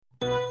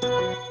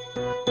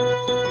Welcome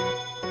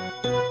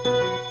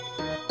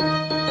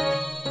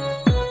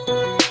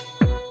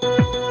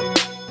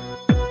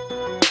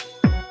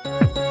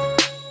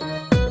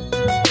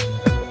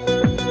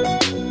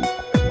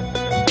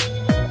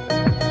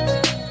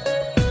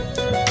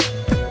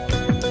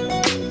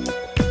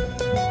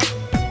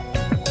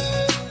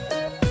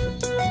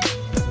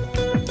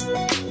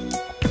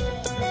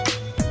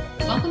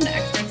to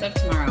Experts of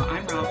Tomorrow.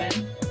 I'm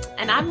Robin.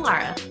 And I'm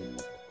Laura.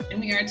 And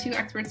we are two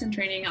experts in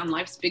training on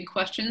life's big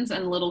questions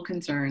and little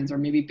concerns, or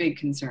maybe big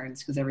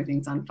concerns because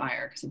everything's on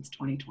fire because it's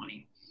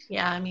 2020.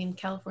 Yeah, I mean,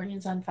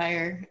 California's on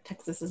fire.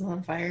 Texas is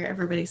on fire.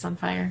 Everybody's on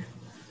fire.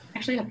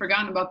 Actually, I've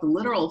forgotten about the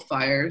literal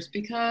fires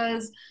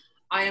because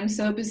I am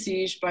so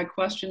besieged by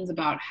questions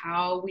about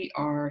how we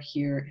are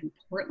here in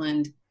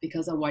Portland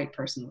because a white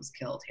person was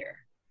killed here.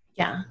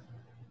 Yeah.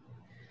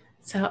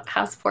 So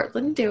how's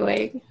Portland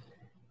doing?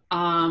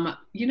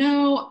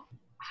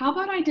 How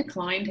about I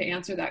decline to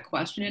answer that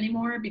question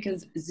anymore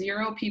because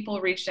 0 people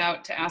reached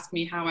out to ask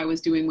me how I was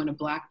doing when a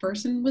Black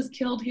person was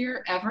killed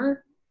here,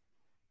 ever.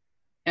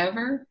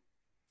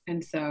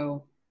 And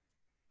so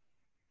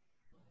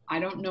I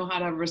don't know how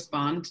to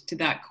respond to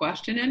that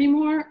question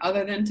anymore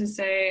other than to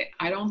say,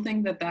 I don't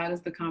think that that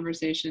is the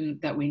conversation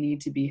that we need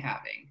to be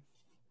having.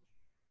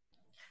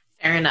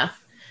 Fair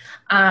enough.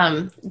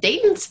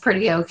 Dayton's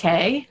pretty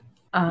okay.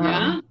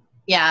 Yeah?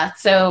 Yeah,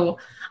 so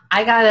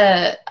I got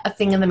a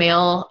thing in the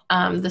mail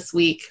this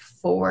week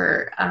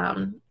for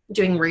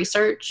doing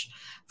research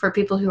for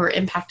people who were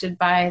impacted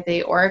by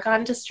the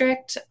Oregon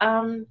district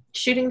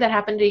shooting that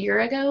happened a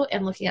year ago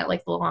and looking at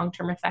like the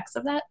long-term effects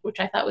of that, which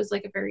I thought was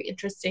like a very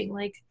interesting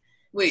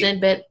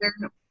snippet. There's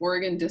an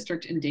Oregon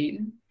district in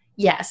Dayton?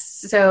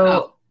 Yes,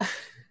 so,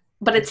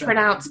 but it's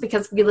pronounced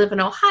because we live in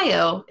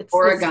Ohio. It's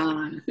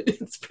Oregon.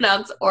 It's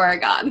pronounced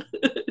Oregon.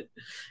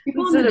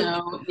 People need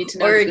to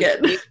know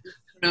Oregon. It's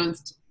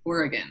pronounced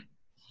Oregon.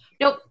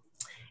 Nope.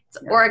 It's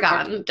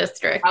Oregon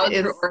district. How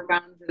has the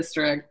Oregon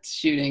district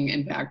shooting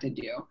impacted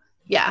you?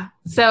 Yeah.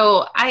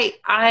 So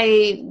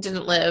I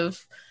didn't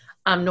live,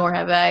 nor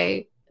had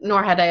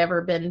I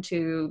ever been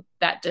to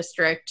that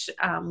district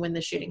when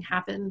the shooting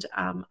happened.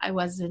 I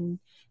was in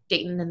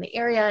Dayton in the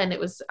area, and it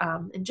was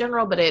in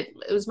general, but it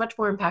was much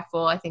more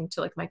impactful, I think,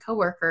 to like my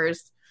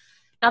coworkers.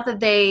 Not that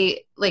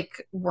they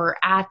like were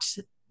at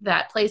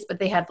that place, but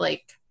they had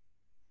like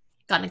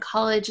gone to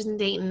college in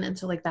Dayton, and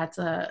so like that's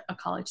a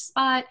college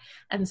spot,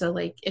 and so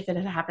like if it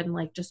had happened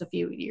like just a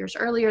few years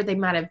earlier, they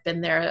might have been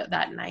there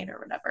that night or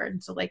whatever,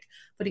 and so like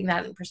putting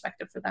that in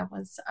perspective for them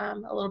was a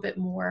little bit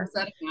more. Was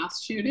that a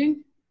mass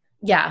shooting?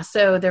 Yeah,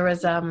 so there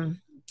was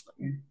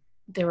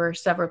there were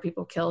several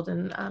people killed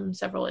and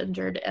several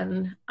injured,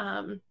 and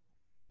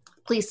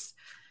police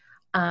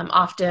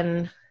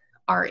often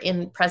are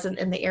present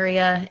in the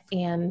area,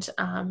 and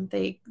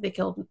they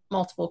killed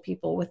multiple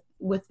people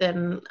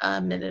within a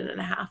minute and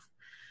a half.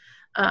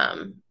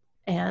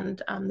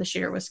 And the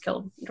shooter was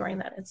killed during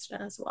that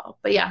incident as well.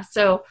 But yeah,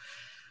 so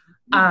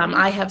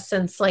I have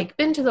since like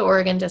been to the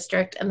Oregon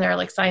district, and there are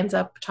like signs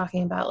up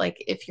talking about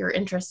like if you're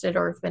interested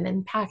or have been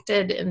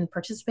impacted in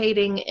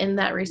participating in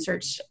that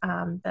research,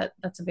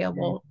 that's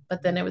available.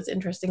 But then it was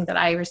interesting that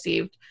I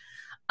received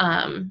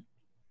a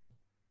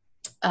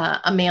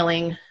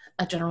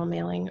general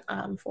mailing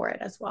for it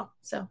as well.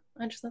 So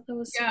I just thought that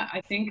was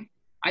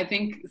I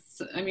think,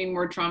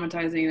 we're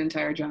traumatizing an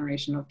entire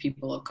generation of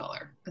people of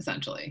color,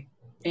 essentially.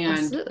 And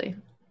absolutely.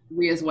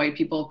 We as white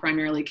people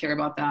primarily care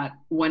about that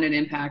when it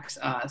impacts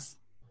us.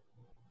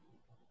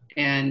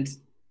 And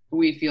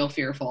we feel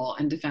fearful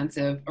and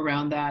defensive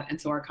around that.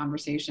 And so our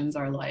conversations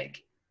are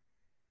like,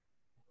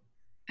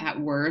 at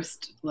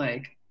worst,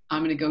 like,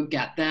 I'm going to go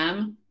get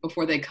them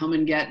before they come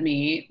and get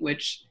me,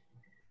 which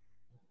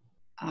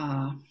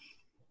that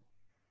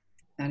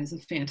is a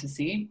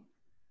fantasy.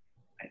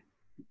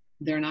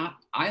 They're not.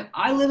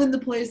 I live in the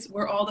place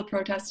where all the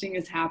protesting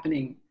is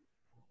happening.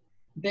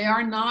 They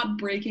are not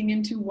breaking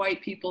into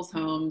white people's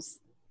homes.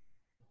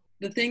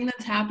 The thing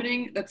that's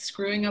happening that's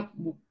screwing up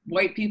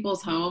white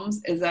people's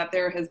homes is that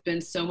there has been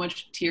so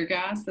much tear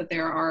gas that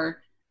there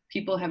are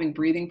people having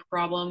breathing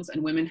problems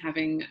and women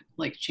having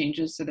like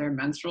changes to their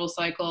menstrual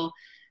cycle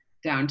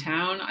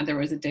downtown. There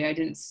was a day I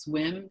didn't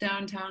swim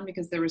downtown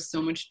because there was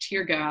so much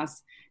tear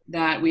gas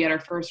that we had our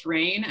first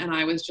rain, and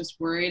I was just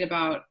worried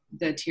about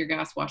the tear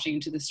gas washing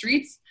into the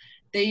streets.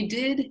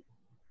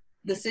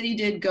 The city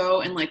did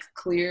go and like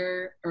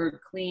clear or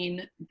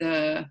clean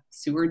the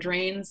sewer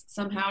drains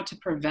somehow to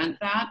prevent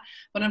that.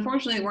 But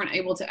unfortunately, they weren't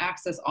able to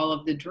access all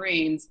of the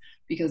drains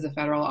because the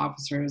federal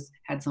officers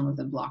had some of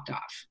them blocked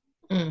off.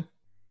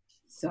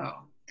 So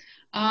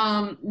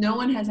no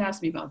one has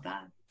asked me about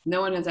that.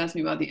 No one has asked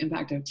me about the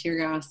impact of tear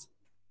gas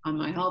on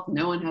my health.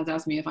 No one has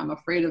asked me if I'm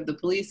afraid of the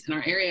police in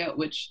our area,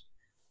 which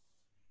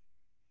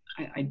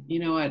you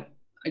know what?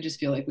 I just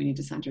feel like we need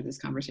to center this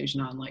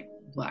conversation on like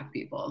Black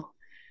people.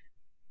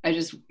 I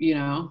just,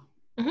 no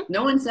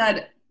one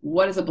said,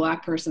 what has a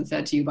Black person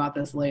said to you about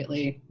this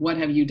lately? What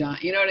have you done?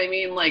 You know what I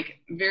mean? Like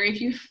very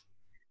few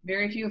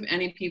if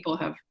any people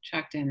have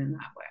checked in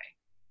that way.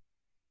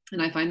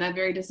 And I find that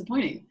very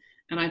disappointing.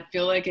 And I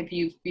feel like if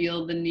you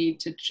feel the need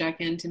to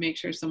check in to make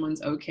sure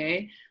someone's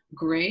okay,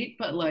 great.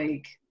 But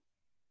like,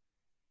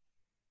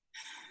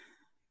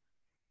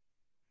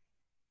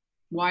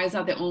 why is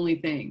that the only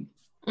thing?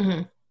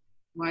 Mm-hmm.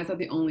 Why is that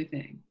the only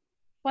thing?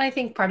 Well, I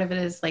think part of it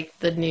is like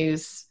the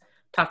news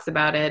talks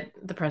about it,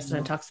 the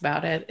president talks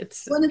about it.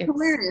 It's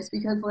hilarious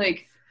because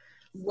like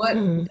what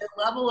the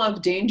level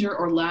of danger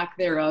or lack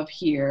thereof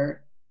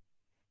here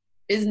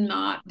does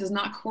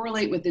not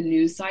correlate with the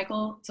news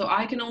cycle. So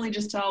I can only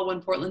just tell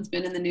when Portland's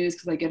been in the news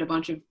because I get a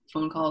bunch of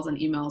phone calls and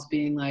emails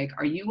being like,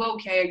 are you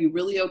okay? Are you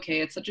really okay?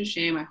 It's such a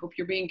shame. I hope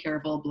you're being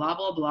careful, blah,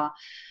 blah, blah.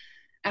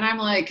 And I'm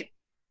like,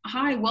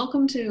 hi,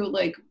 welcome to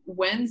like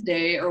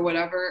Wednesday or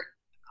whatever.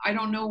 I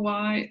don't know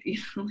why,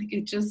 like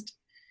it just,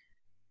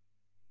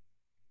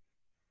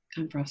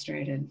 I'm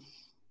frustrated.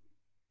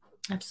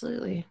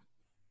 Absolutely.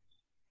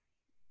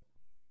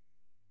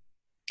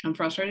 I'm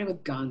frustrated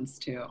with guns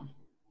too.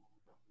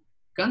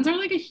 Guns are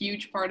like a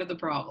huge part of the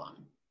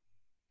problem.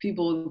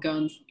 People with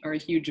guns are a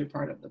huger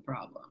part of the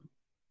problem.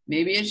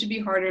 Maybe it should be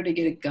harder to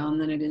get a gun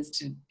than it is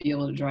to be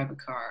able to drive a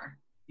car,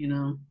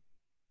 or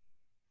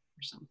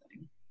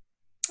something.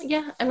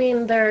 Yeah, I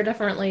mean, there are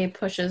definitely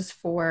pushes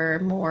for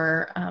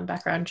more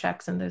background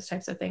checks and those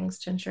types of things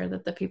to ensure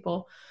that the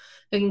people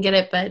who can get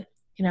it. But,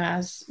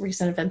 as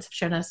recent events have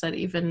shown us that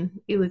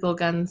even illegal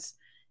guns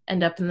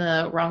end up in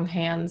the wrong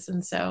hands.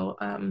 And so,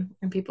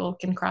 and people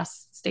can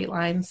cross state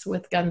lines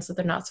with guns that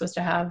they're not supposed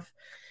to have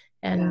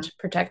and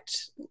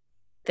protect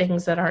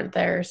things that aren't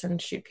theirs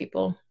and shoot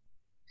people.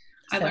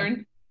 I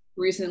learned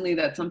recently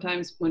that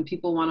sometimes when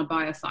people want to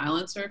buy a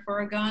silencer for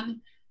a gun,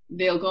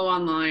 they'll go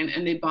online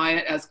and they buy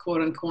it as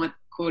quote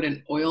unquote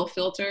an oil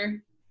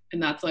filter.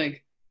 And that's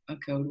like a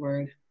code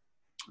word.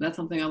 That's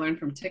something I learned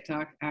from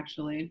TikTok,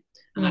 actually.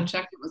 And I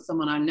checked it with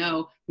someone I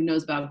know who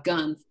knows about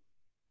guns.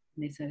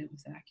 And they said it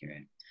was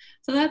accurate.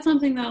 So that's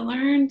something that I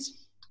learned.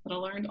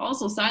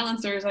 Also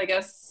silencers, I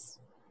guess,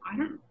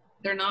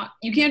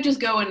 you can't just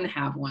go and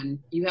have one.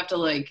 You have to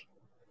like,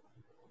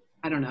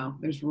 I don't know,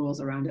 there's rules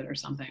around it or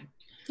something.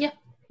 Yeah.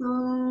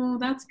 So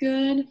that's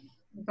good.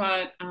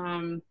 But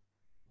I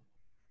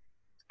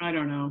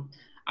don't know.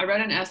 I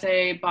read an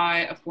essay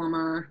by a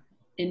former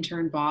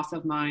intern boss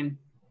of mine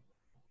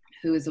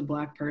who is a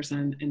Black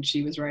person, and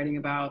she was writing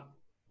about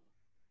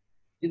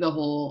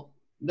the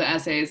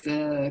essay is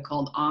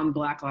called On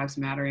Black Lives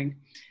Mattering,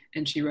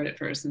 and she wrote it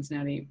for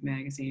Cincinnati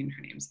Magazine.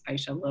 Her name's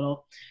Aisha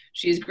Little.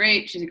 She's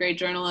great. She's a great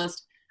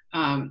journalist.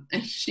 And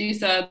she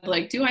said,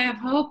 like, do I have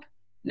hope?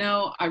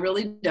 No, I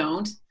really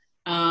don't.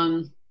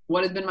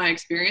 What has been my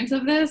experience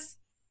of this?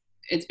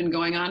 It's been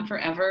going on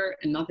forever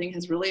and nothing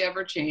has really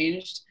ever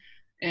changed.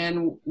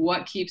 And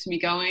what keeps me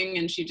going?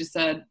 And she just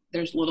said,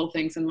 there's little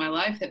things in my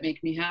life that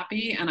make me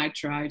happy. And I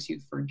try to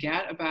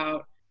forget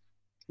about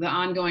the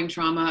ongoing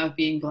trauma of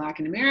being Black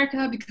in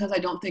America because I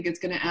don't think it's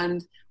going to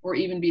end or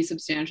even be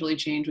substantially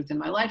changed within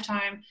my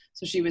lifetime.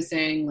 So she was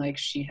saying like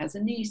she has a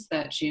niece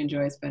that she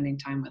enjoys spending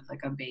time with,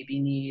 like a baby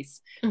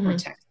niece or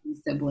texting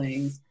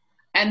siblings.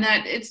 And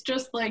that it's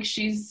just like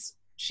she's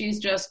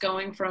just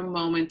going from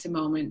moment to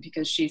moment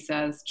because she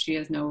says she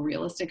has no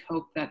realistic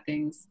hope that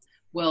things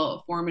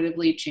will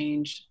formatively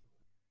change.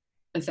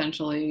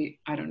 Essentially,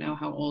 I don't know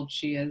how old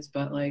she is,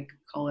 but like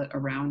call it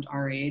around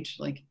our age,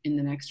 like in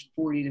the next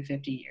 40 to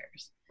 50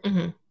 years.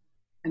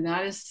 And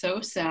that is so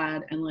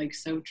sad and like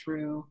so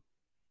true.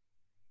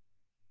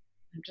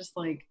 I'm just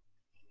like,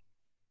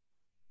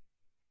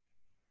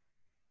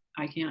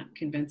 I can't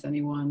convince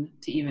anyone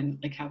to even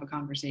like have a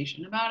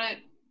conversation about it,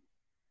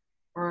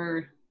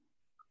 or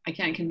I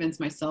can't convince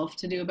myself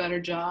to do a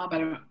better job.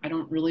 I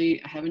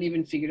haven't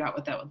even figured out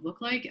what that would look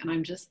like. And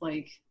I'm just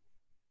like,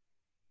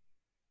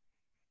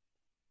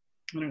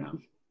 I don't know.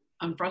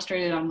 I'm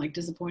frustrated. I'm like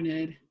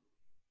disappointed.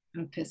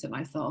 I'm pissed at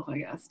myself, I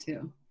guess,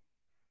 too.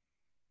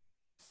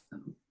 So.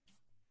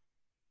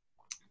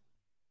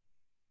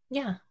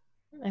 Yeah,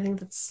 I think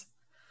that's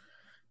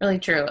really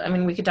true. I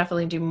mean, we could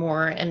definitely do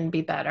more and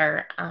be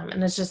better.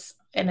 And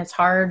it's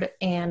hard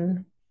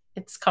and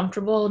it's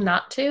comfortable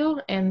not to.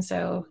 And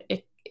so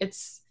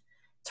it's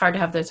hard to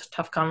have those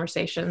tough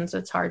conversations.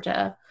 It's hard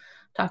to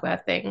talk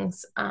about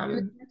things. You have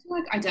to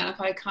like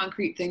identify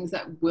concrete things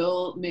that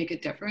will make a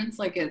difference.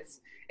 Like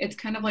it's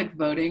kind of like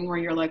voting where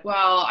you're like,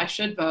 well, I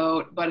should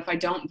vote, but if I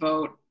don't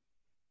vote,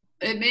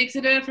 it makes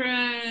a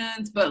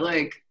difference. But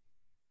like,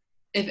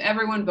 if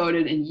everyone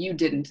voted and you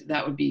didn't,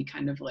 that would be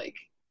kind of like,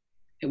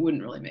 it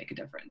wouldn't really make a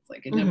difference.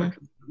 Like it never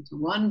comes down to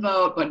one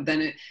vote, but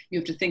then you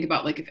have to think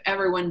about like, if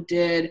everyone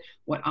did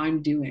what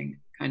I'm doing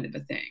kind of a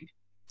thing.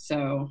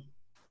 So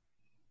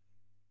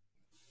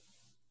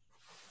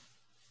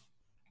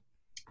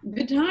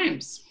good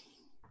times.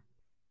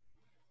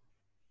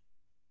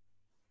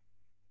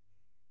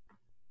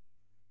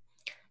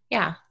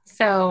 Yeah.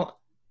 So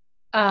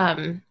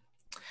my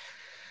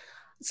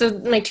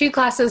 2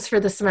 classes for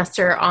the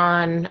semester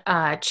on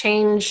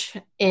change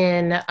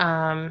in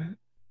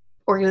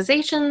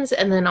organizations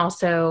and then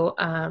also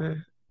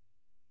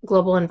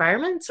global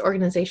environments,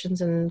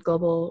 organizations and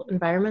global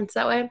environments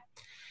that way.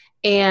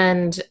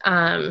 And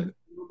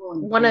Global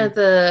one of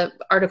the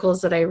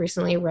articles that I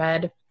recently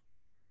read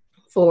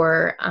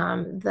for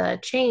the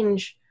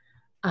change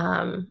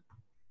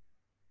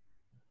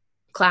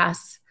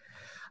class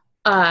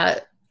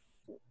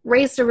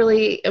raised a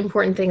really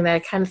important thing that I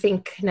kind of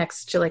think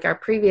connects to like our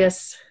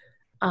previous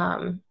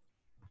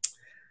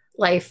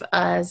life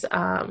as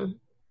a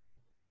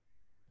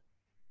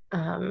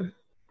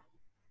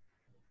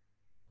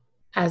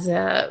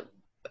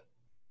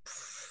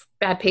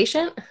bad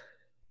patient.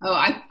 Oh,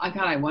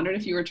 I wondered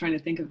if you were trying to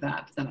think of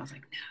that, but then I was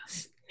like,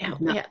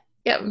 no.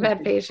 Yeah,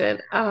 bad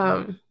patient.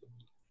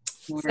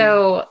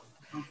 So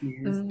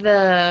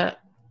the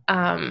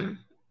hang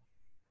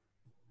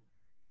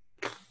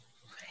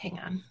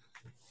on.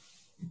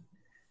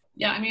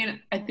 Yeah, I mean,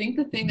 I think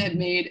the thing that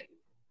made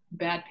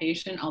Bad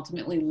Patient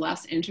ultimately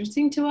less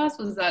interesting to us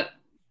was that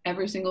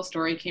every single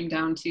story came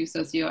down to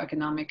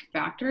socioeconomic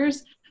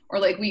factors, or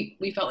like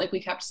we felt like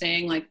we kept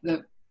saying like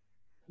the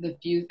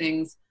few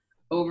things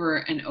over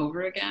and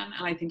over again.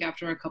 And I think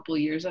after a couple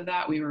of years of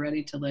that, we were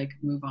ready to like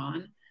move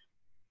on.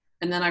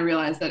 And then I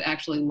realized that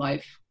actually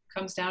life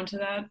comes down to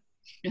that.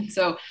 And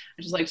so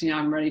I just like to know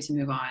I'm ready to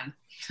move on.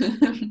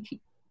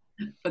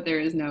 But there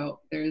is no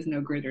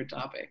greater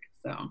topic.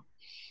 So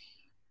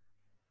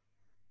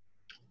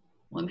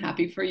well, I'm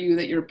happy for you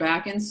that you're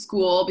back in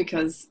school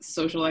because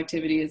social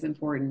activity is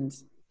important.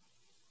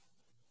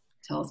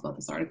 Tell us about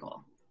this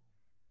article.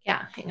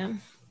 Yeah, hang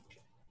on.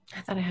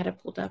 I thought I had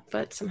it pulled up,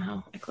 but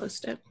somehow I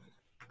closed it.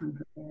 I'm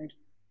prepared.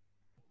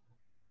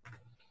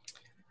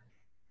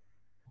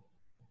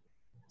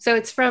 So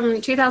it's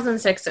from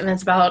 2006 and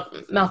it's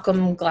about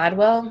Malcolm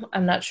Gladwell.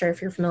 I'm not sure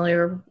if you're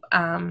familiar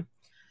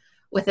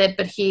with it,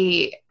 but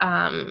he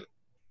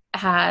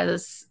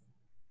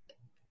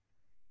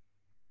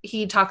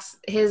talks,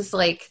 his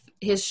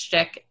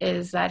shtick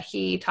is that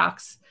he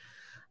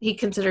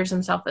considers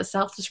himself a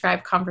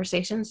self-described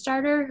conversation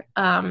starter.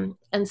 And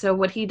so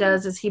what he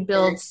does is he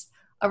builds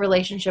a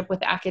relationship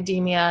with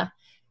academia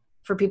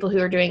for people who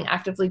are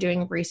actively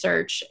doing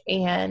research,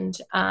 and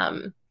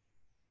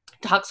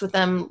talks with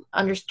them,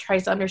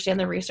 tries to understand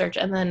the research,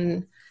 and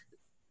then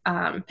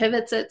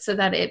pivots it so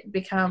that it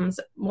becomes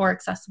more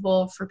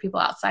accessible for people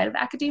outside of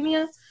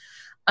academia,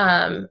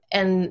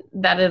 and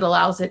that it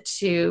allows it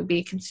to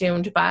be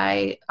consumed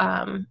by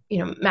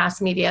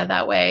mass media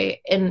that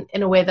way, in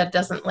a way that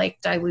doesn't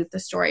like dilute the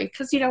story.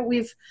 Because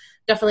we've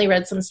definitely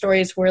read some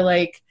stories where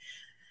like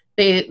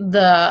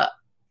the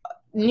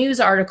news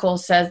article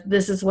says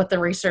this is what the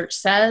research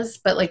says,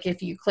 but like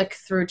if you click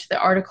through to the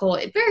article,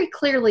 it very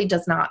clearly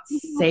does not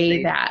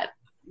say that.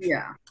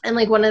 Yeah. And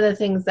like one of the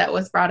things that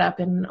was brought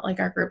up in like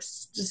our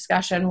group's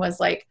discussion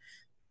was like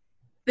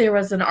there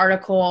was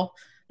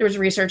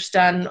research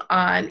done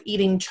on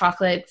eating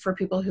chocolate for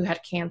people who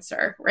had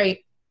cancer, right?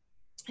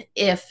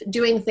 If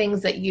doing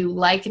things that you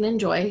like and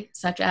enjoy,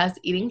 such as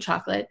eating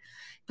chocolate,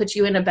 puts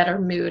you in a better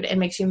mood and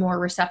makes you more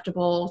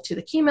receptible to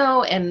the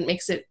chemo and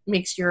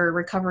makes your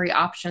recovery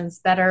options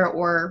better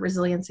or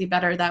resiliency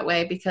better that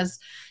way, because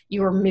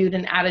your mood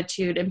and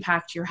attitude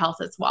impact your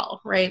health as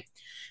well, right?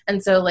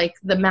 And so like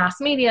the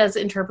mass media's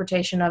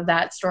interpretation of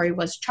that story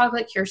was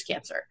chocolate cures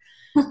cancer,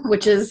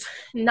 which is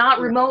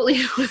not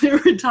remotely what we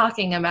were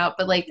talking about,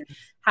 but like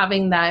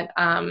having that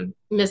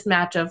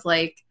mismatch of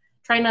like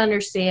trying to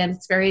understand.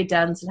 It's very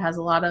dense. It has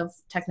a lot of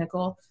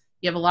technical,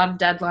 you have a lot of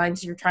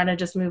deadlines, you're trying to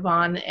just move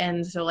on.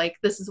 And so like,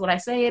 this is what I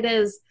say it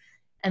is.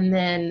 And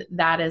then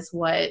that is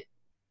what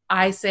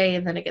I say.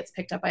 And then it gets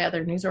picked up by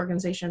other news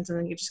organizations and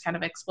then it just kind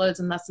of explodes.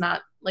 And that's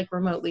not like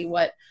remotely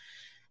what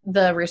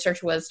the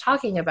research was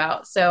talking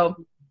about.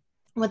 So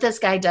what this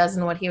guy does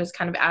and what he was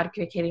kind of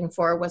advocating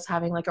for was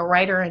having like a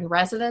writer in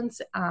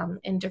residence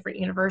in different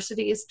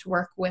universities to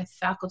work with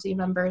faculty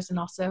members and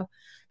also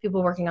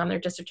people working on their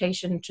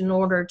dissertation in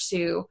order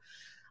to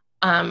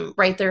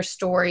write their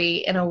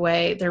story in a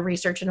way, their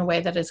research in a way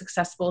that is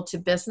accessible to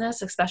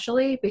business,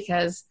 especially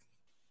because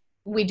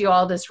we do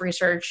all this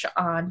research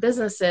on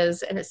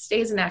businesses and it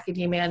stays in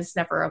academia and it's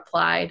never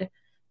applied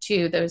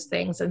to those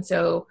things. And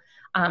so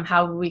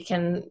how we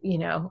can,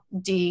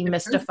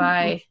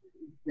 demystify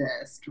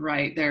this,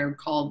 right? They're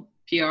called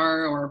PR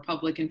or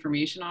public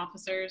information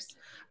officers.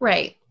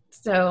 Right.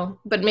 So,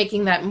 but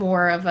making that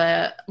more of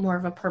a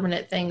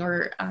permanent thing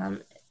or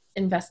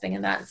investing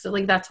in that. So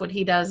like, that's what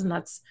he does. And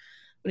that's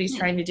what he's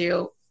trying to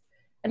do,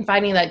 and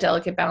finding that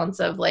delicate balance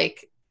of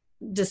like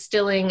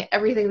distilling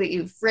everything that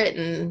you've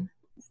written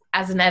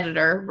as an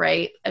editor,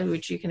 right?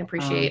 Which you can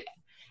appreciate.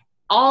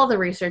 All the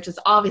research is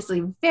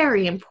obviously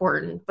very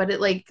important, but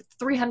it like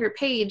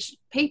 300-page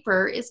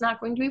paper is not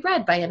going to be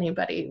read by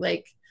anybody.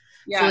 Like,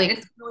 yeah, so like,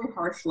 it's a really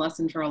harsh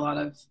lesson for a lot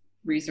of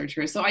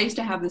researchers. So I used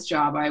to have this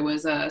job. I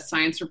was a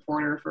science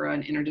reporter for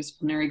an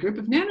interdisciplinary group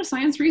of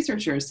nanoscience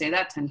researchers. Say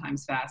that 10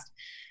 times fast.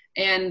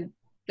 And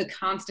the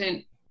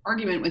constant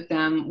argument with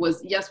them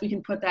was, yes, we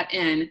can put that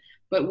in,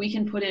 but we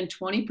can put in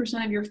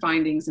 20% of your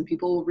findings and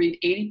people will read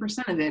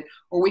 80% of it,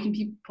 or we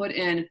can put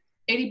in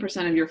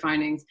 80% of your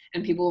findings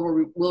and people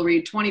will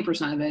read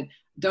 20% of it.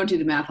 Don't do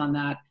the math on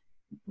that.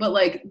 But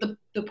like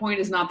the point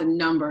is not the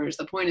numbers.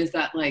 The point is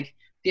that like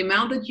the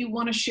amount that you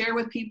want to share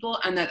with people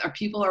and that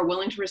people are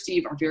willing to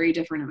receive are very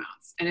different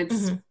amounts. And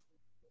it's,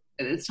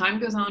 as time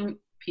goes on,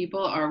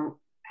 people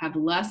have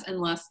less and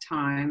less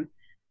time,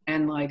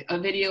 and like a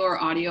video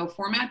or audio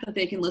format that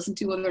they can listen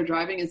to while they're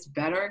driving is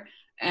better.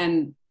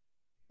 And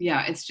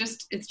yeah, it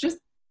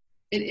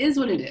is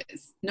what it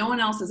is. No one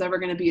else is ever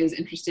going to be as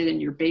interested in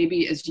your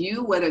baby as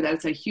you, whether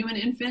that's a human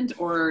infant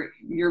or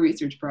your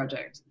research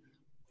project.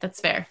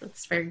 That's fair.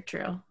 That's very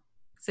true.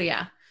 So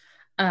yeah.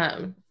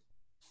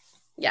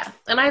 Yeah.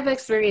 And I've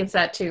experienced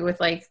that too with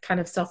like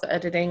kind of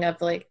self-editing of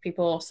like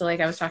people. So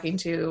like I was talking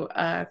to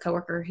a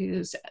coworker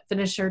who's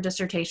finished her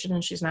dissertation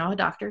and she's now a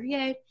doctor.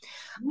 Yay.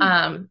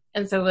 And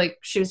so like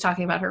she was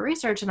talking about her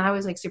research and I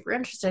was like super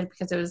interested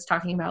because it was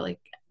talking about like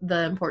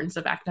the importance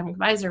of academic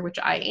advisor, which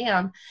I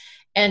am.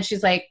 And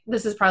she's like,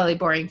 this is probably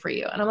boring for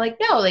you. And I'm like,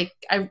 no, like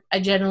I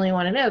genuinely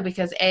want to know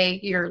because A,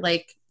 you're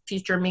like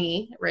future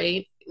me,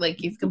 right?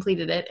 Like you've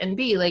completed it. And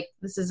B, like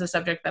this is a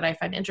subject that I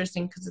find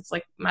interesting because it's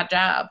like my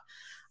job.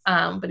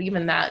 But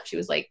even that, she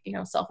was like, you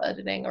know,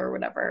 self-editing or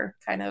whatever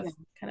kind of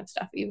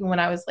stuff, even when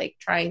I was like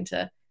trying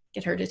to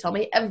get her to tell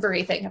me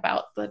everything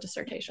about the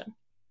dissertation.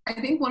 I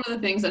think one of the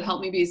things that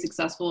helped me be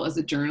successful as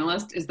a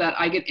journalist is that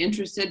I get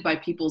interested by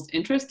people's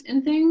interest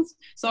in things.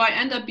 So I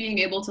end up being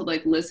able to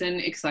like listen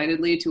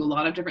excitedly to a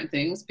lot of different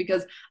things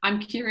because I'm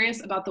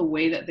curious about the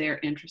way that they're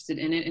interested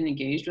in it and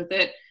engaged with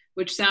it,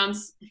 which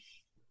sounds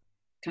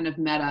kind of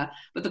meta.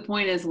 But the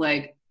point is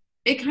like,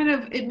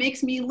 it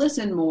makes me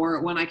listen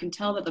more when I can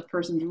tell that the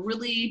person's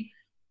really,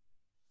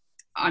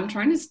 I'm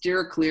trying to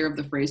steer clear of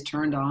the phrase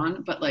turned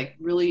on, but like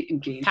really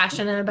engaged.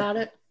 Passionate about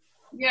it.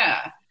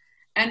 Yeah.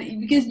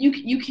 And because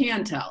you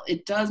can tell,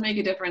 it does make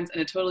a difference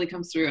and it totally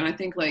comes through. And I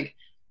think like,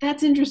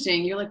 that's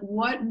interesting. You're like,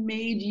 what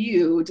made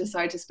you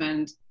decide to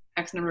spend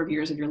X number of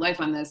years of your life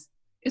on this?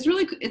 It's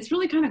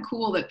really kind of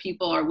cool that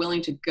people are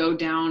willing to go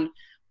down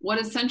what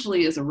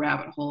essentially is a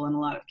rabbit hole in a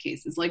lot of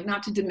cases. Like,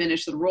 not to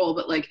diminish the role,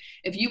 but like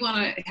if you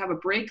want to have a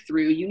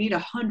breakthrough, you need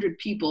 100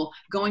 people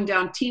going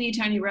down teeny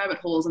tiny rabbit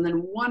holes, and then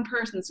one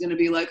person's going to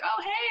be like,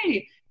 oh,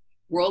 hey,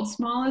 world's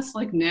smallest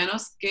like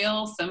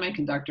nanoscale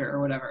semiconductor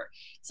or whatever.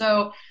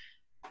 So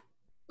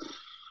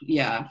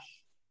yeah,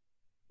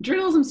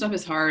 journalism stuff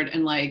is hard,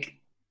 and like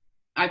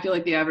I feel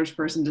like the average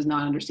person does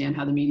not understand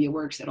how the media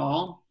works at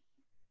all,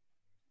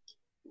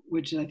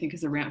 which I think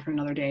is a rant for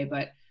another day.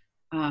 But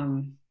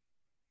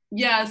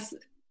yes,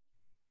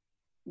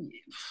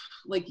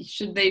 like,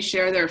 should they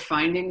share their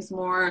findings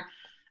more?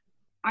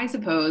 I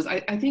suppose.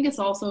 I think it's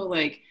also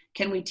like,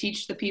 can we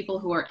teach the people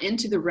who are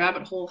into the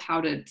rabbit hole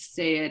how to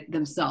say it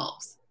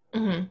themselves?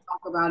 Mm-hmm.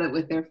 Talk about it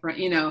with their friend,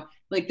 you know,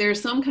 like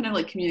there's some kind of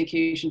like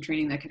communication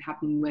training that could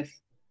happen with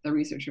the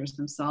researchers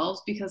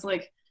themselves, because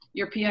like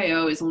your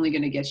PIO is only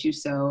going to get you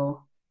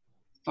so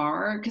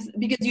far because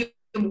you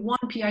have one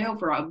PIO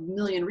for 1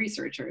 million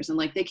researchers, and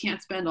like they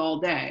can't spend all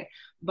day.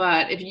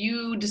 But if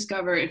you're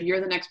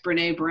the next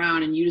Brene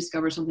Brown and you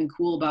discover something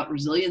cool about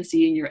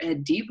resiliency in your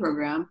Ed.D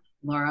program,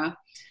 Laura,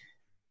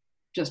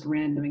 just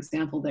random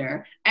example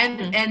there,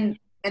 and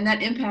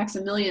that impacts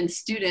 1 million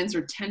students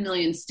or 10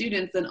 million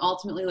students, then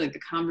ultimately like the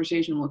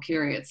conversation will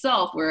carry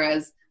itself.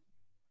 Whereas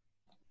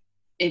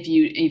if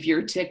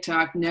your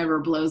TikTok never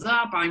blows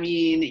up, I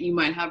mean, you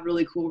might have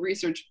really cool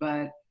research,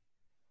 but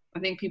I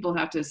think people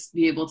have to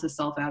be able to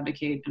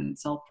self-advocate and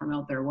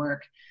self-promote their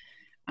work.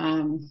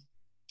 And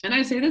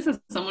I say this as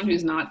someone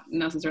who's not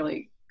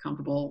necessarily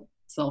comfortable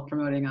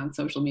self-promoting on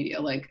social media.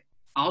 Like,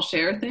 I'll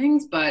share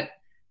things, but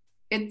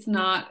it's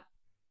a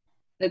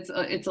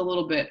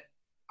little bit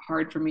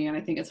hard for me, and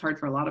I think it's hard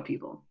for a lot of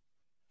people.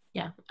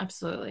 Yeah,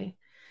 absolutely.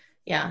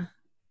 Yeah.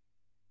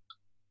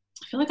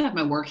 I feel like I have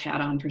my work hat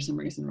on for some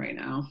reason right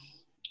now.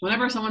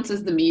 Whenever someone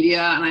says the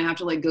media, and I have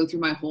to like go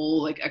through my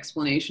whole like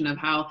explanation of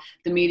how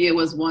the media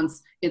was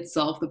once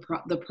itself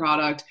the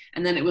product,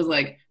 and then it was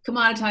like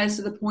commoditized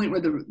to the point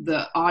where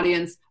the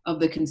audience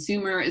of the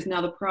consumer is now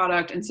the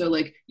product, and so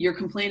like you're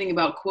complaining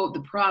about, quote,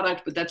 the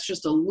product, but that's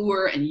just a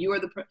lure, and you are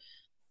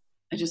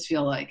I just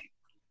feel like,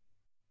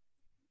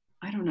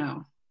 I don't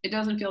know. It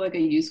doesn't feel like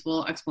a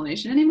useful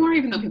explanation anymore,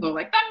 even though people are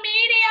like, the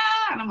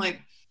media, and I'm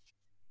like,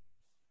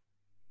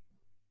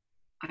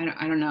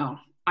 I don't know.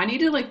 I need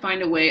to like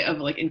find a way of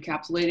like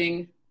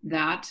encapsulating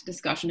that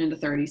discussion into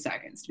 30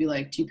 seconds to be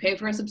like, do you pay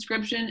for a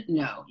subscription?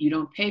 No, you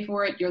don't pay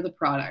for it. You're the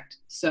product.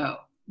 So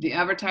the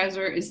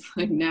advertiser is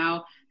like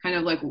now kind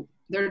of like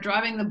they're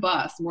driving the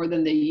bus more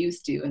than they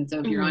used to. And so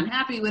if you're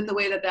unhappy with the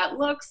way that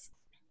looks,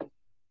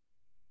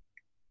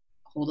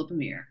 hold up a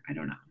mirror. I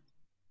don't know.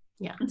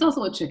 Yeah. It's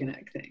also a chicken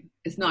egg thing.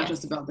 It's not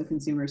just about the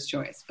consumer's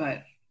choice,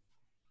 but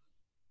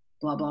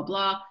blah, blah,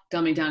 blah,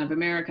 dumbing down of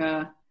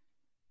America.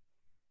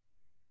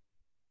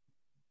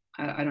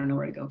 I don't know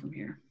where to go from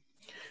here.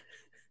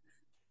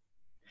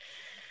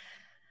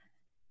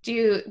 Do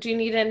you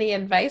need any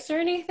advice or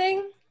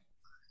anything?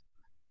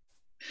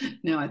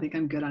 No, I think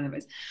I'm good on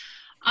advice.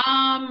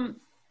 I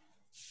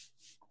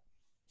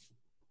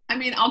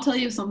mean, I'll tell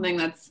you something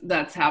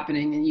that's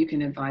happening, and you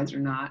can advise or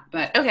not.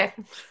 But okay.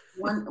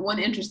 One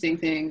interesting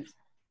thing,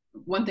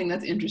 one thing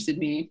that's interested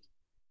me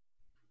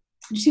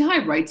you see how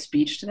I write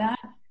speech to that?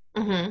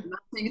 Mm-hmm. I'm not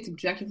saying it's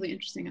objectively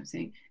interesting. I'm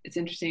saying it's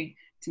interesting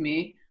to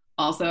me.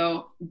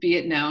 Also, be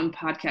it known,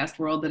 podcast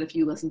world, that if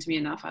you listen to me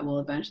enough, I will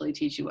eventually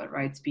teach you what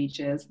right speech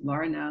is.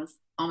 Laura knows.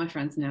 All my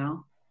friends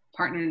know.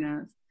 Partner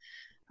knows.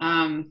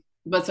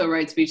 But so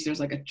right speech, there's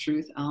like a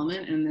truth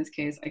element. And in this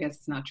case, I guess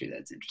it's not true that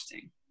it's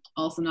interesting.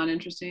 Also not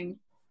interesting.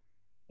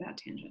 Bad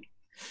tangent.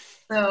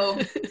 So,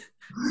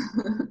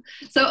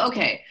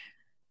 okay.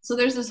 So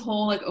there's this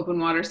whole like open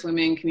water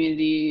swimming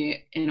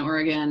community in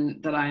Oregon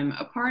that I'm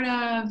a part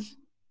of.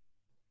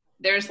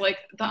 There's like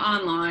the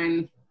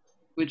online,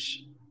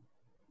 which,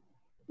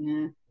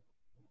 and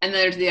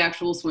there's the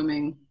actual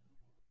swimming.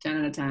 10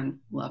 out of 10,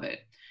 love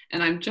it.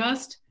 And I'm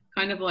just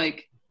kind of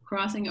like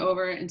crossing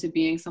over into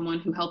being someone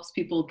who helps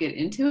people get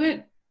into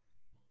it.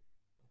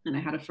 And I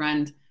had a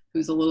friend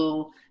who's a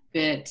little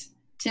bit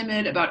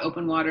timid about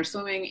open water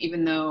swimming,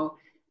 even though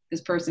this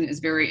person is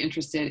very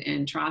interested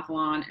in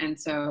triathlon. And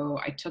so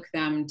I took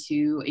them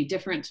to a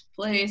different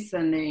place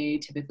than they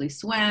typically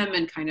swim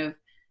and kind of,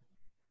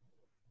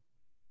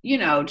 you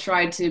know,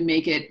 tried to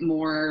make it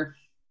more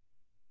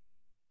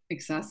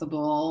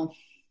accessible.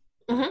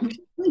 Mm-hmm. We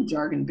should play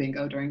jargon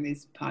bingo during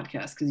these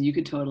podcasts because you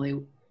could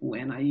totally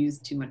win. I use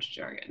too much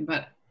jargon,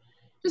 but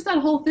just that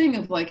whole thing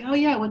of like, oh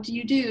yeah, what do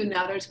you do?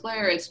 Now there's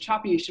glare, it's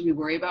choppy, should we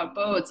worry about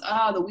boats?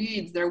 The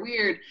weeds, they're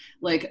weird.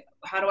 Like,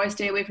 how do I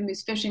stay away from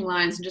these fishing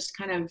lines? And just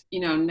kind of, you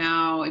know,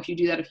 now if you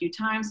do that a few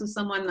times with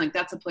someone, like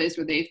that's a place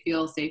where they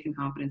feel safe and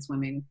confident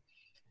swimming.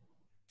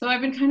 So I've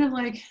been kind of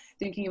like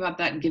thinking about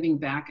that giving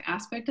back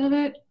aspect of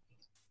it.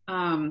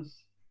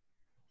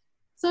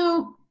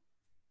 So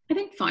I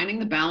think finding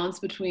the balance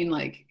between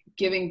like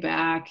giving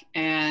back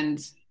and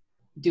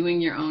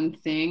doing your own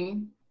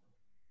thing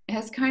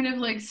has kind of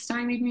like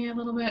stymied me a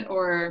little bit,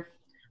 or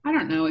I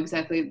don't know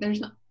exactly.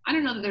 I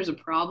don't know that there's a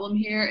problem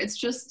here. It's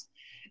just,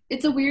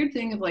 it's a weird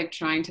thing of like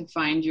trying to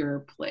find your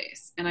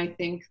place. And I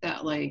think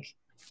that like,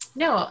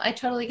 no, I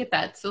totally get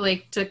that. So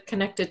like to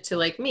connect it to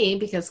like me,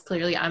 because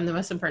clearly I'm the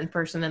most important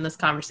person in this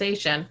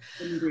conversation.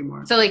 couldn't agree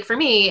more. So like for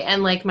me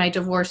and like my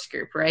divorce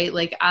group, right?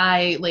 Like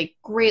I like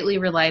greatly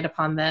relied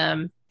upon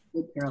them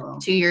Good parallel.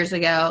 2 years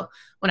ago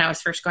when I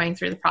was first going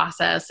through the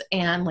process,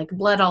 and like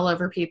bled all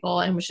over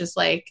people and was just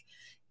like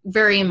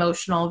very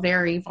emotional,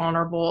 very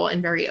vulnerable,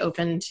 and very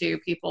open to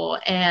people.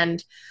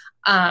 And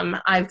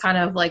I've kind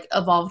of like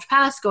evolved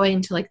past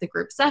going to like the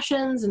group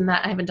sessions, and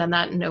that I haven't done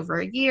that in over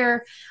a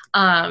year.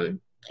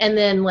 And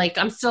then like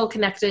I'm still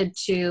connected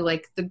to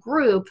like the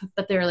group,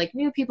 but there are like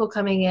new people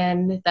coming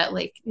in that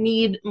like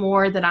need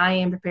more than I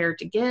am prepared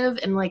to give.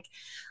 And like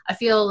I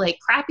feel like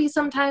crappy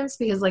sometimes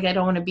because like I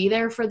don't want to be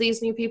there for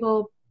these new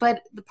people.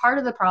 But the part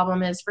of the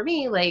problem is for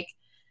me, like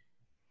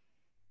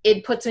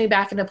it puts me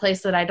back in a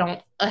place that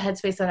a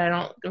headspace that I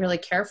don't really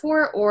care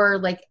for, or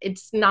like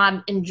it's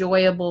not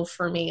enjoyable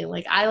for me.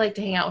 Like I like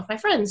to hang out with my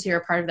friends who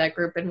are part of that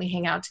group and we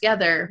hang out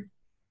together.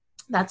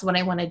 That's what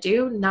I want to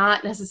do,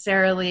 not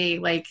necessarily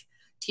like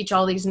teach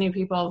all these new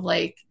people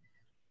like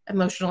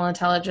emotional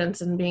intelligence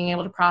and being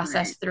able to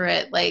process through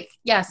it. Like,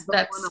 yes,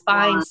 that's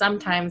fine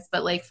sometimes,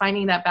 but like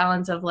finding that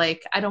balance of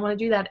like, I don't want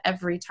to do that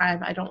every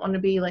time. I don't want to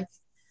be like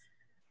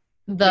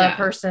the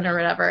person or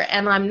whatever.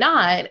 And I'm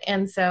not.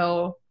 And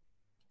so,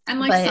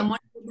 and like someone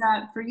did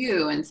that for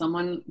you and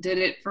someone did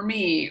it for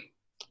me.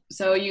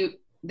 So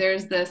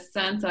there's this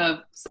sense of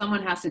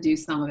someone has to do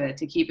some of it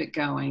to keep it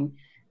going.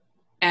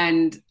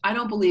 And I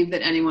don't believe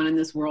that anyone in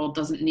this world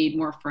doesn't need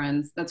more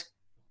friends. That's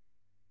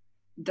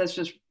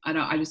just,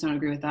 I just don't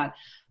agree with that.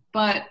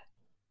 But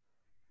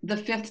the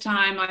fifth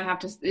time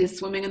is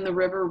swimming in the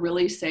river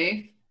really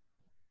safe?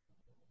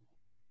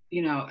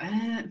 You know,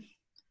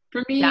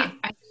 for me, I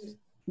think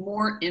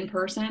more in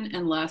person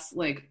and less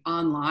like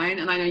online.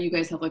 And I know you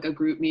guys have like a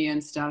group me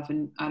and stuff,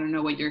 and I don't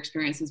know what your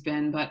experience has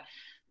been, but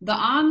the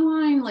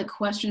online like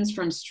questions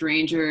from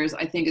strangers,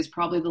 I think is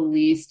probably the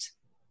least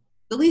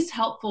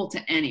helpful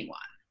to anyone.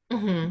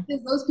 Mm-hmm.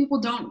 Because those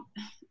people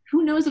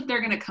who knows if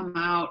they're going to come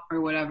out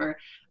or whatever.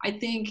 I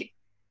think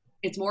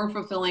it's more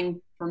fulfilling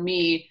for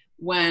me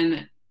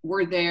when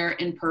we're there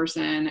in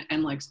person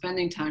and like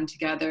spending time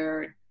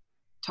together,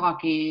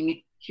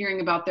 talking,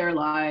 hearing about their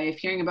life,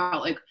 hearing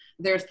about like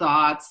their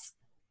thoughts,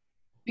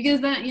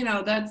 because that, you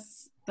know,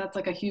 that's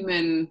like a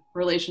human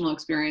relational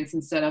experience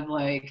instead of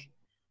like,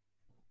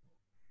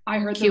 I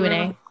heard the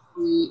river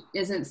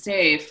isn't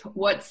safe.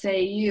 What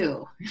say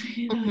you?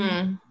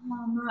 Mm-hmm.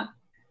 I'm not.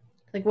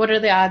 Like, what are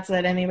the odds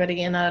that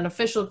anybody in an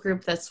official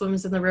group that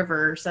swims in the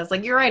river says,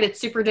 like, you're right,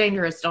 it's super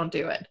dangerous, don't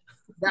do it?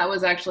 That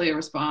was actually a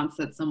response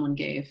that someone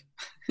gave.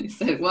 He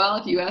said, well,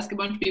 if you ask a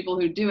bunch of people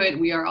who do it,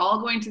 we are all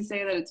going to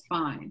say that it's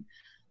fine.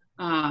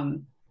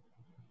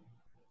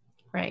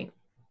 Right.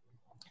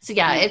 So,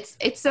 yeah,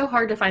 it's so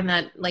hard to find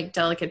that, like,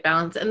 delicate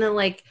balance. And then,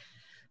 like,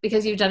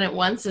 because you've done it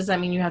once, does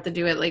that mean you have to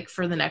do it, like,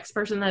 for the next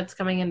person that's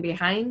coming in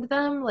behind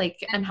them?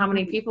 Like, and how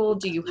many people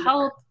do you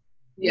help?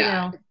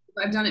 Yeah. You know?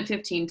 I've done it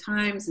 15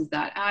 times. Is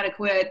that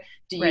adequate?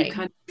 Do you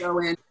kind of go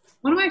in?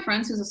 One of my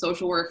friends who's a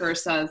social worker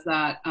says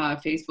that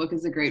Facebook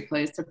is a great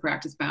place to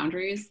practice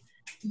boundaries.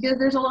 Because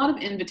there's a lot of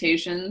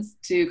invitations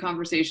to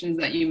conversations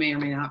that you may or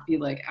may not be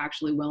like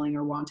actually willing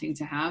or wanting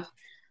to have.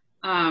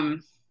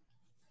 Um,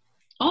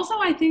 Also,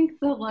 I think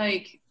that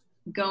like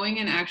going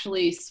and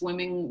actually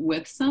swimming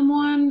with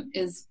someone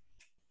is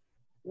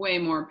way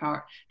more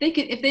power. They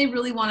could, if they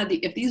really wanted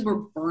if these were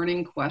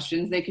burning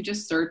questions, they could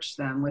just search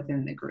them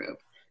within the group.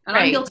 And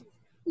I'm Right. guilty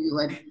too.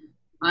 Like,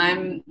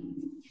 I'm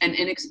an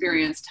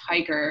inexperienced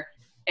hiker,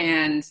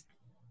 and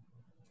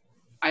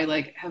I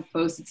like have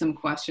posted some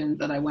questions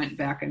that I went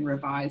back and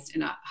revised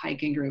in a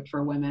hiking group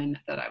for women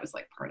that I was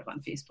like part of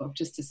on Facebook,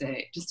 just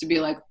to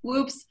be like,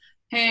 whoops,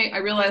 hey, I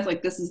realize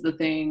like this is the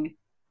thing,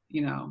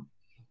 you know,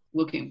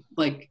 looking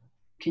like,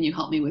 can you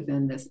help me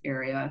within this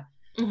area?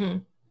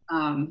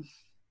 Mm-hmm.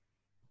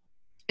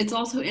 It's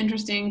also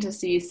interesting to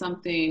see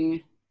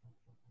something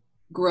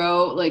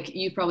grow. Like,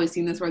 you've probably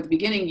seen this where at the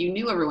beginning you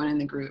knew everyone in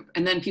the group,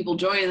 and then people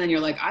join and then you're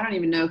like, I don't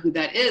even know who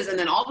that is, and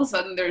then all of a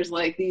sudden there's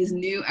like these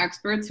new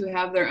experts who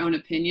have their own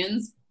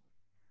opinions.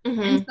 Mm-hmm.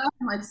 And stuff.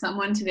 Like,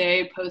 someone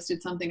today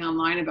posted something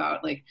online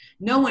about like,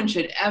 no one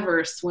should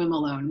ever swim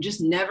alone,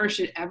 just never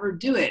should ever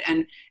do it.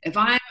 And if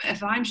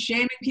I'm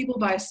shaming people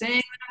by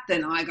saying that,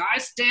 then like I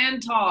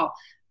stand tall.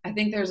 I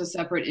think there's a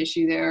separate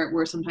issue there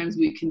where sometimes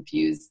we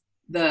confuse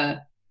the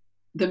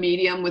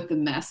medium with the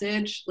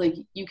message. Like,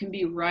 you can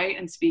be right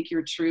and speak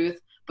your truth,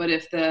 but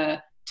if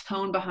the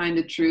tone behind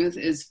the truth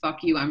is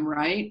fuck you, I'm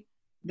right,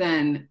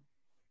 then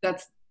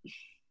that's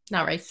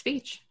Not right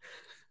speech.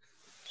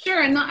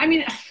 Sure. And not, I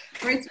mean,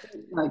 right,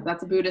 like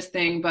that's a Buddhist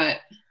thing, but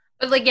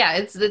like,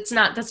 yeah, that's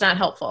not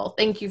helpful.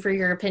 Thank you for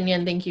your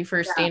opinion. Thank you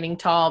for standing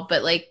tall,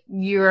 but like,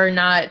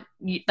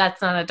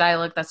 that's not a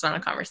dialogue. That's not a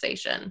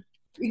conversation.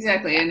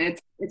 Exactly. Yeah. And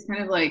it's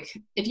kind of like,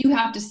 if you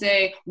have to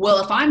say,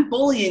 well, if I'm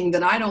bullying,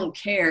 then I don't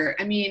care.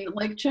 I mean,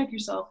 like, check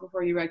yourself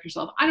before you wreck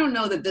yourself. I don't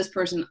know that this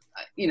person,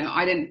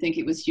 I didn't think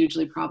it was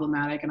hugely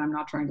problematic, and I'm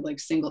not trying to like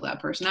single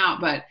that person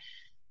out, but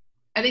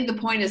I think the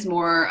point is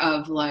more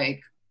of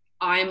like,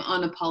 I'm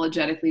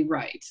unapologetically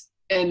right.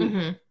 And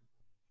mm-hmm.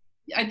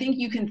 I think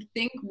you can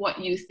think what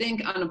you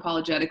think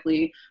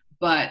unapologetically,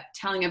 but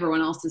telling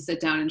everyone else to sit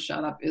down and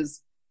shut up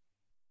is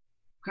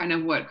kind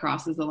of what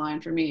crosses the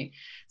line for me.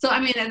 So, I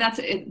mean, and that's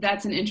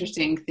an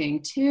interesting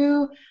thing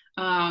too.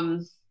 I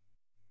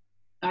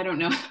don't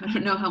know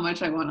how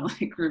much I want to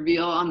like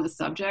reveal on the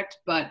subject,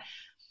 but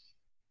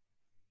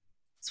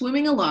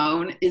swimming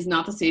alone is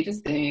not the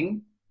safest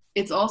thing.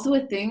 It's also a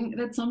thing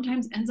that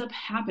sometimes ends up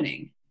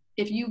happening.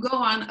 If you go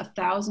on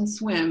 1,000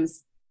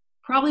 swims,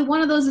 probably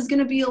one of those is going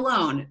to be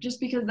alone, just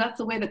because that's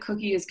the way the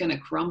cookie is going to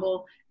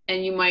crumble,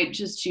 and you might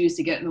just choose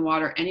to get in the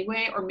water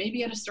anyway. Or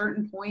maybe at a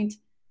certain point,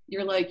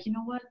 you're like, you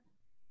know what?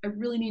 I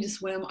really need to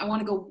swim. I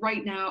want to go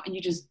right now. And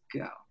you just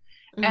go.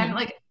 Mm-hmm. And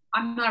like,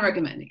 I'm not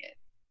recommending it.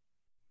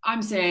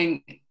 I'm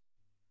saying,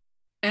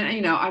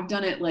 and I've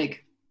done it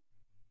like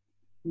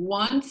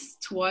once,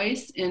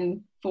 twice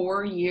in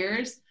 4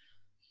 years.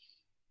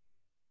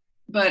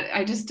 But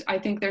I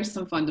think there's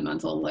some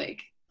fundamental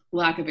like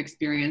lack of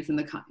experience in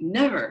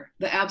the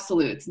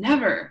absolutes,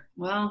 never.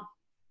 Well,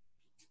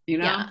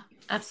 Yeah,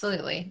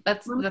 absolutely.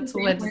 That's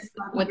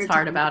what's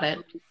hard about it.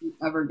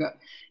 Ever go.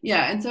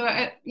 Yeah. And so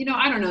I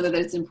don't know that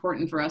it's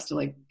important for us to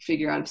like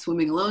figure out if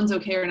swimming alone's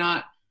okay or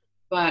not,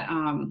 but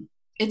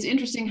it's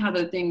interesting how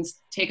the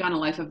things take on a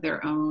life of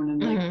their own,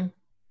 and like mm-hmm.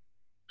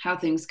 how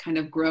things kind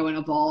of grow and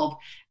evolve.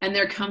 And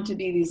there come to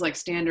be these like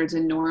standards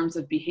and norms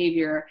of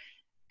behavior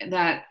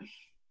that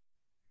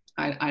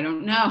I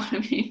don't know. I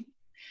mean,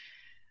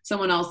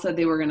 someone else said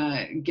they were going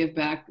to give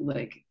back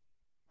like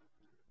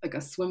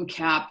a swim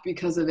cap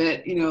because of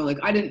it. Like,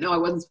 I didn't know I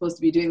wasn't supposed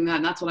to be doing that,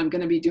 and that's what I'm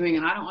going to be doing.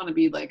 And I don't want to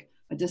be like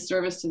a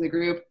disservice to the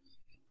group.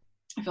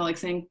 I felt like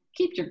saying,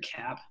 keep your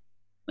cap.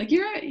 Like,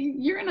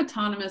 you're an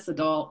autonomous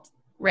adult.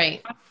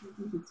 Right.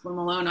 You can swim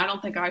alone. I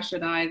don't think I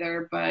should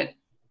either, but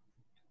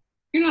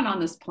you're not on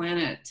this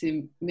planet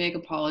to make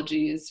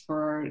apologies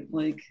for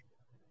like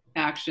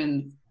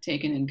actions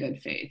taken in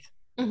good faith.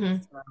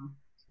 Mm-hmm. So,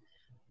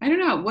 I don't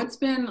know. What's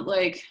been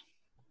like,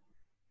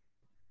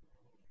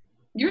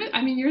 your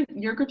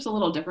group's a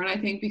little different, I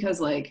think, because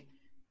like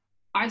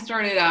I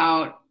started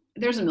out,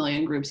 there's a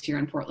million groups here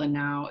in Portland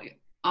now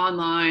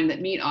online that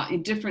meet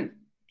different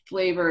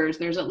flavors.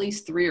 There's at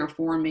least 3 or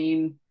 4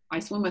 main, I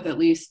swim with at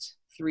least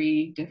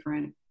 4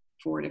 different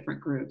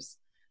groups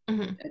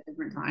mm-hmm. at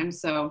different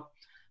times. So,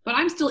 but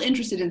I'm still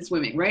interested in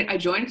swimming, right? I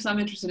joined because I'm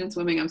interested in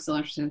swimming. I'm still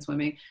interested in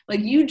swimming.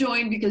 Like, you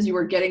joined because you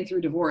were getting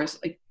through divorce.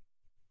 Like,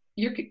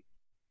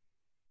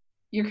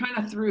 you're kind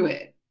of through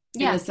it.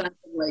 Yeah. In the sense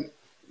of like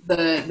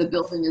the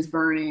building is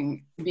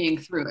burning, being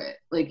through it.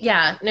 Like,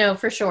 yeah, no,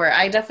 for sure.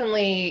 I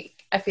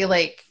feel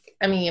like,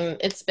 I mean,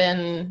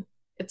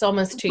 it's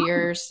almost 2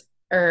 years,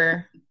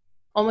 or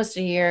almost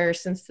a year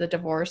since the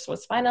divorce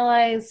was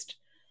finalized.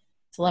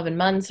 It's 11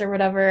 months or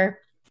whatever.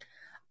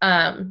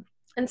 And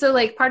so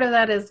like part of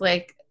that is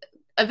like,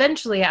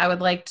 eventually I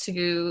would like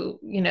to,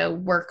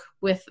 work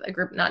with a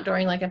group, not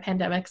during like a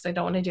pandemic, because I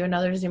don't want to do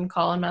another Zoom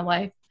call in my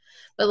life,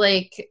 but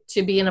like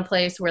to be in a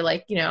place where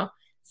like,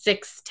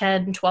 6,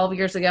 10, 12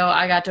 years ago,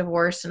 I got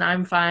divorced and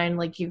I'm fine.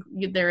 Like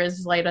there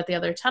is light at the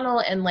other tunnel,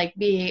 and like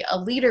be a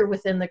leader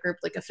within the group,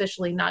 like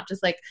officially, not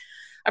just like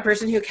a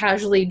person who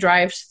casually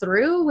drives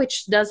through,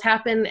 which does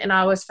happen. And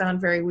I always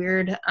found very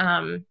weird.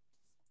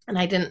 And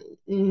I didn't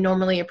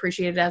normally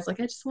appreciate it as like,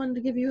 I just wanted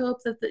to give you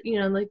hope that,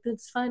 like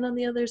it's fine on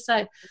the other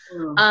side.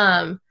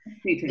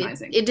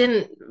 It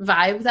didn't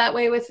vibe that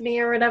way with me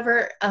or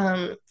whatever.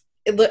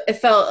 It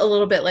felt a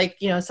little bit like,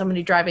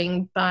 somebody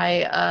driving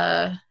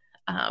by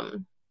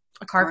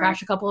a car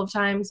crash a couple of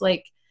times,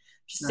 like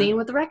just seeing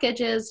what the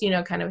wreckage is,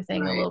 kind of a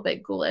thing, a little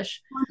bit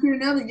ghoulish. Once you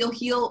know that you'll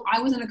heal. I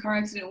was in a car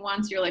accident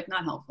once. You're like,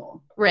 not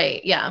helpful.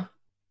 Right. Yeah.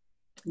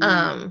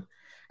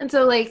 And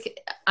so like,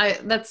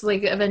 that's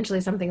like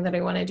eventually something that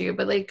I want to do,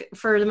 but like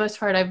for the most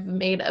part, I've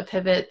made a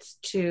pivot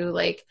to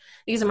like,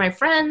 these are my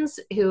friends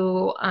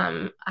who,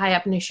 I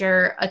happen to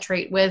share a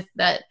trait with,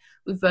 that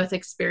we've both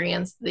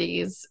experienced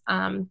this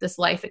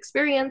life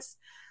experience.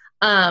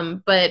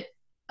 But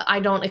I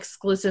don't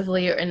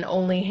exclusively and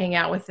only hang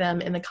out with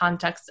them in the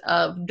context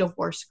of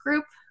divorce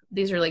group.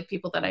 These are like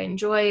people that I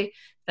enjoy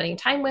spending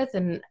time with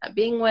and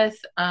being with.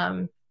 It's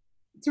a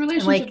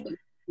relationship. Like,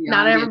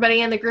 not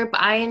everybody in the group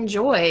I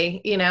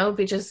enjoy,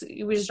 because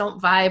we just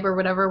don't vibe or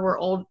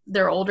whatever.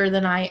 They're older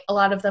than a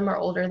lot of them are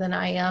older than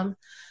I am.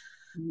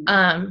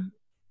 Mm-hmm.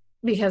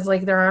 Because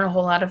like there aren't a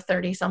whole lot of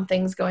 30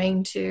 somethings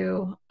going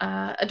to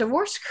a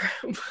divorce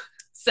group.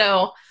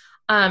 So,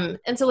 and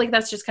so like,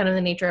 that's just kind of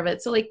the nature of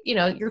it. So like,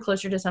 you're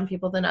closer to some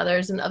people than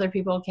others, and other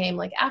people came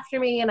like after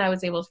me and I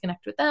was able to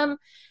connect with them.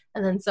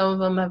 And then some of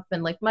them have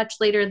been like much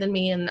later than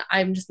me, and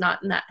I'm just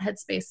not in that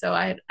headspace. So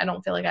I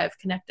don't feel like I've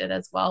connected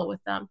as well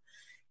with them.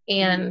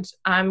 And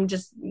I'm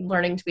just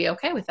learning to be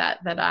okay with that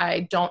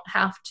I don't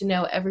have to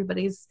know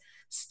everybody's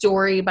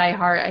story by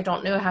heart. I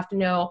don't have to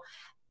know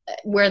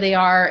where they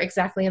are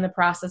exactly in the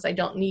process. I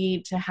don't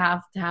need to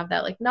have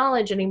that like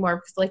knowledge anymore,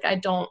 because like, I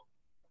don't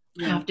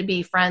have to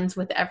be friends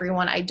with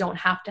everyone. I don't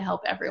have to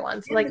help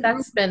everyone. So like,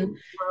 that's been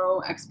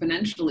grow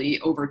exponentially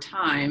over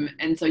time.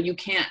 And so you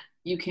can't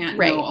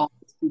know all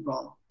these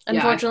people.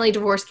 Unfortunately,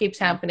 divorce keeps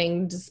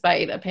happening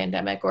despite a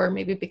pandemic, or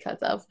maybe because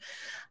of.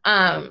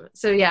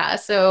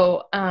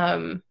 So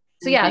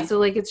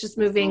like it's just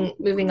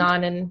moving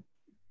on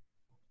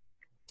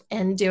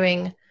and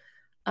doing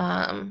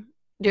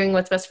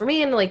what's best for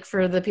me and like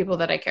for the people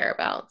that I care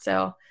about.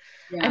 So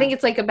I think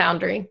it's like a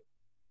boundary,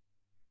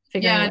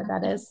 figuring out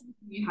what that is.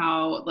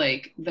 How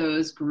like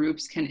those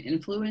groups can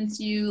influence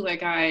you.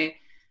 Like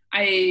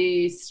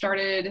I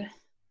started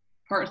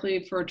partly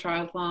for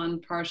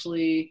triathlon,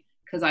 partially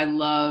because I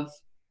love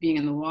being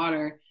in the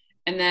water.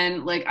 And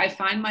then like, I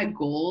find my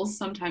goals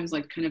sometimes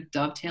like kind of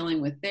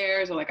dovetailing with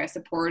theirs, or like I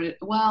supported.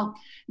 Well,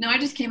 no, I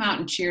just came out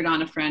and cheered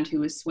on a friend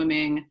who was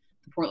swimming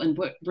the Portland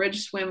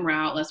Bridge swim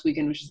route last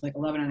weekend, which is like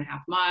 11 and a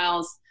half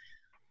miles.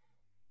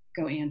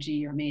 Go Angie,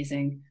 you're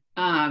amazing.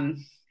 And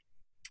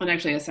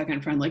actually a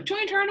second friend like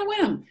joined her on a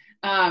whim.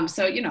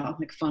 So,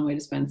 like a fun way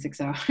to spend 6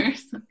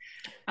 hours.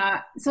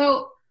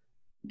 So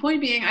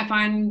point being, I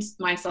find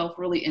myself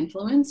really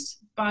influenced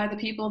by the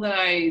people that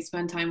I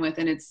spend time with.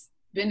 And it's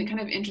been kind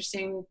of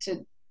interesting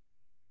to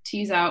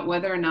tease out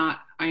whether or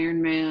not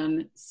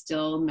Ironman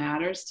still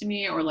matters to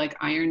me, or like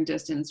iron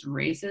distance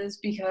races,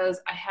 because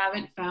I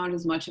haven't found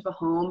as much of a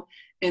home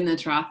in the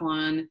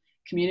triathlon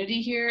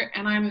community here.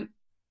 And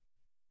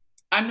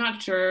I'm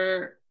not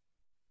sure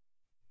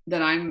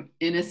that I'm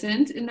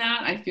innocent in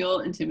that. I feel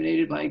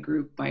intimidated by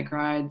group bike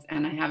rides,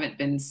 and I haven't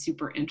been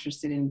super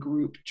interested in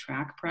group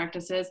track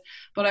practices.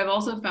 But I've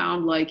also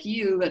found, like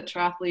you, that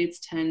triathletes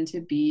tend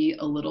to be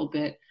a little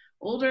bit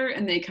older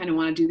and they kind of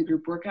want to do the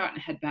group workout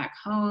and head back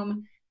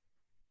home.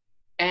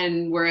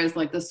 And whereas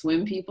like the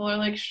swim people are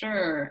like,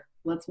 sure,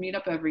 let's meet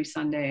up every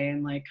Sunday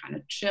and like kind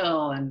of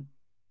chill. And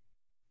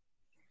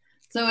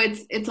so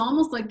it's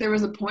almost like there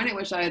was a point at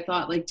which I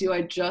thought, like, do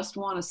I just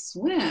want to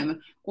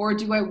swim, or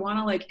do I want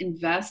to like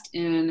invest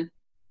in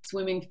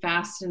swimming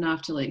fast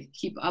enough to like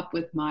keep up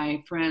with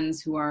my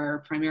friends who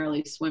are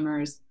primarily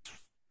swimmers?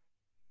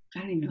 I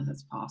don't even know if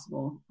that's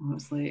possible,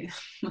 honestly.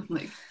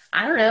 Like,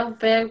 I don't know,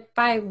 but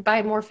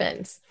buy more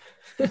fins.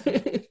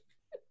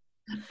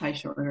 Buy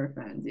shorter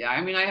fins. Yeah,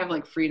 I mean, I have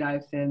like free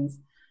dive fins,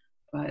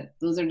 but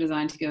those are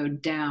designed to go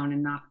down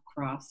and not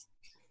across.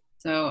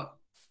 So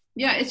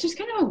yeah, it's just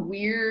kind of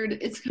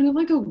it's kind of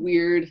like a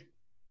weird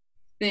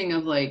thing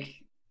of like,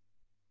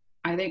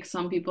 I think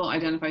some people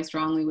identify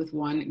strongly with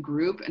one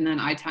group, and then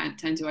I tend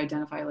to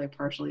identify like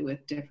partially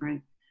with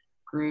different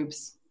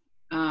groups.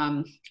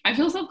 I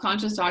feel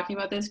self-conscious talking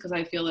about this because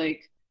I feel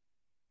like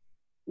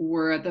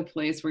we're at the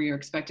place where you're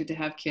expected to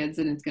have kids,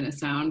 and it's going to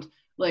sound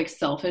like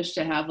selfish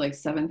to have like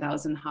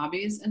 7,000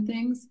 hobbies and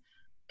things.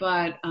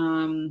 But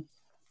I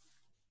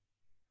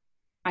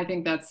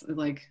think that's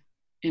like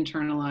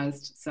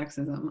internalized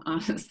sexism,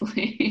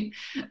 honestly.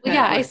 Well,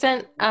 yeah, I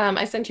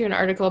sent you an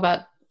article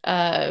about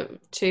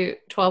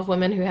 12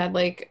 women who had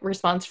like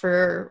response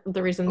for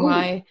the reason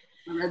why.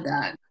 I read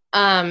that.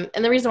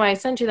 And the reason why I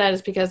sent you that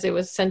is because it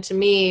was sent to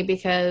me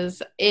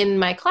because in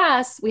my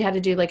class we had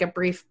to do like a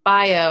brief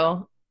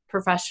bio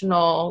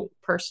professional,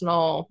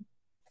 personal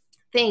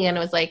thing. And it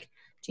was like,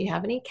 do you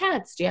have any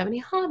cats? Do you have any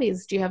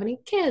hobbies? Do you have any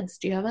kids?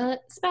 Do you have a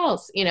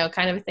spouse? You know,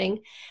 kind of a thing.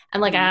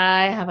 And like,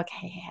 I have a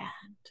cat.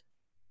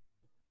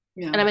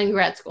 Yeah. And I'm in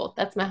grad school.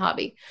 That's my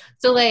hobby.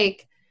 So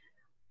like,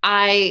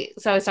 I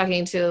was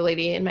talking to a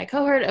lady in my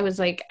cohort. I was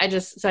like, I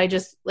just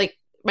like,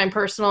 my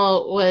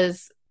personal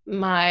was,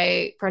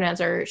 my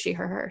pronouns are she,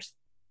 her, hers.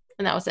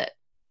 And that was it.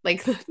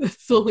 Like,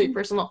 that's the only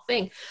personal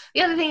thing.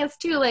 The other thing is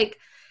too, like,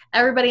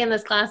 everybody in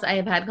this class I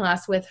have had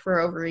class with for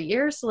over a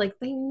year. So like,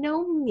 they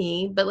know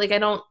me, but like, I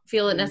don't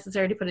feel it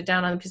necessary to put it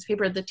down on a piece of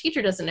paper. The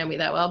teacher doesn't know me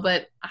that well,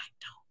 but I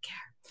don't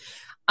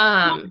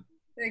care.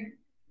 Like,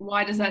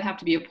 why does that have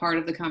to be a part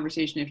of the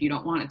conversation if you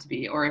don't want it to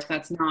be, or if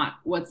that's not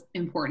what's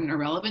important or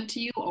relevant to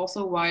you?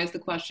 Also, why is the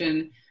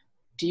question,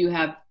 do you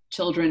have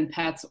children,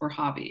 pets, or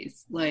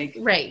hobbies? Like,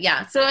 right.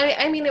 Yeah. So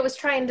I mean, it was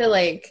trying to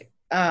like,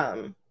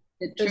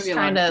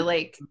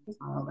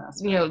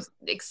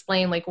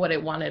 explain like what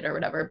it wanted or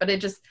whatever, but it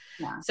just,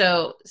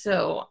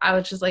 so I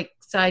was just like,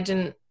 so I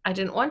didn't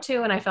want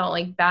to, and I felt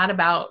like bad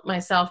about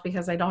myself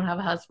because I don't have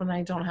a husband,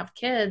 I don't have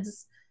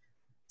kids.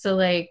 So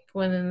like,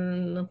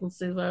 when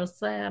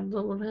sad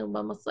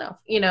by myself,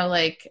 you know,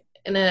 like,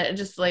 and it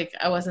just like,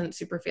 I wasn't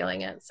super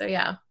feeling it. So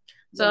yeah.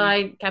 So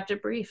I kept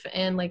it brief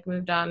and like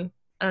moved on.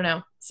 I don't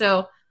know.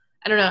 So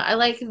I don't know. I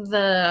like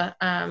the,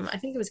 I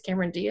think it was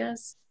Cameron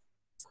Diaz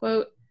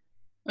quote.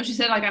 Oh, she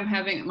said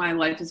like, my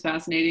life is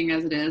fascinating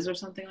as it is, or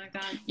something like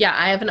that. Yeah.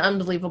 I have an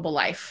unbelievable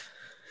life.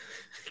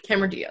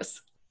 Cameron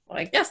Diaz.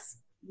 Like, yes.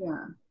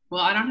 Yeah.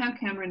 Well, I don't have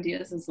Cameron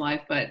Diaz's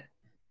life, but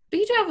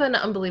you do have an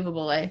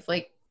unbelievable life.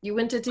 Like, you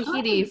went to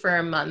Tahiti for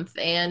a month,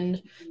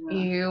 and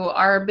you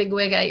are a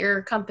bigwig at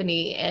your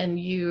company, and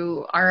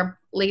you are a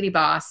lady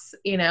boss,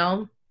 you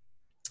know,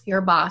 you're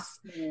a boss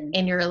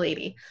and you're a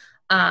lady.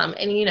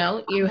 And you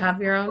know, you have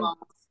your own.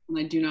 And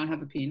I do not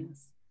have a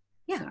penis.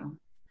 Yeah.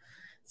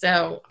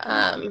 So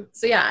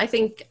yeah, I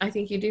think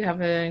you do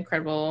have an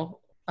incredible,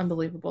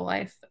 unbelievable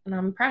life, and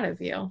I'm proud of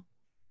you.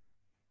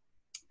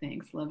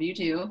 Thanks. Love you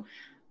too.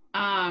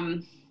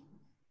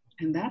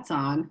 And that's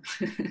on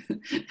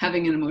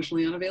having an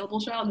emotionally unavailable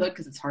childhood,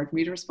 because it's hard for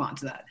me to respond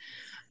to that.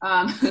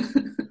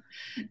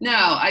 No,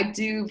 I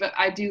do, but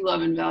I do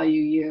love and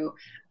value you.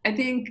 I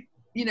think,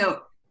 you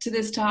know, to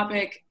this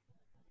topic,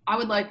 I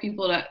would like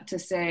people to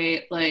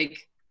say,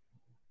 like,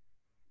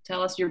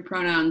 tell us your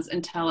pronouns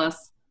and tell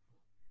us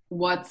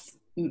what's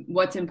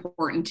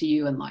important to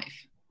you in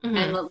life. Mm-hmm.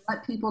 And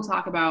let people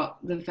talk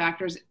about the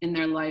factors in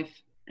their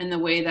life and the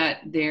way that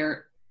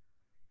they're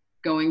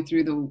going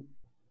through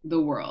the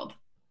world.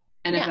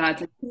 And if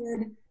that's a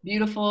kid,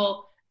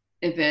 beautiful.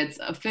 If it's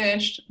a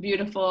fish,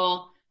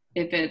 beautiful.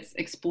 If it's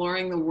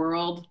exploring the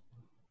world,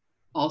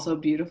 also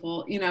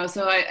beautiful. You know,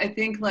 so I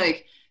think,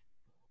 like,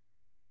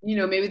 you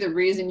know, maybe the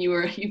reason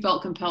you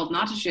felt compelled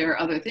not to share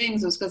other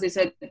things was because they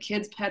said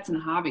kids, pets,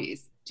 and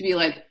hobbies. To be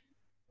like,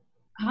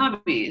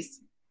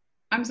 hobbies.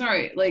 I'm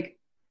sorry. Like,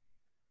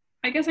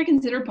 I guess I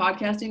consider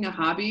podcasting a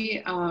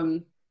hobby.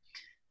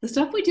 The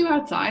stuff we do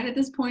outside at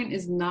this point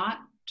is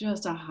not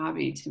just a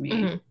hobby to me.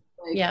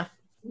 Mm-hmm. Like,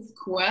 this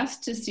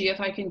quest to see if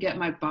I can get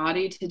my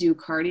body to do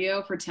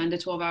cardio for 10 to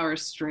 12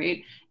 hours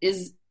straight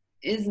is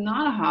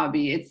not a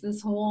hobby. It's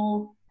this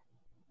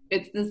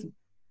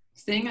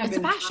thing I've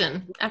been a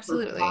passion.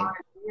 Absolutely. For 5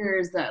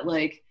 years that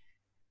like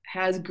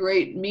has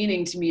great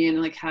meaning to me,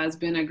 and like has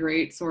been a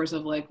great source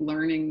of like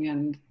learning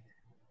and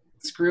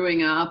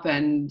screwing up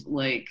and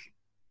like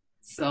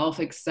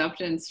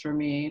self-acceptance for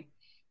me.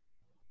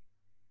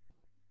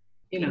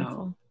 You Beautiful.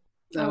 know.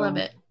 So, I love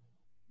it.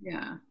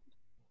 Yeah.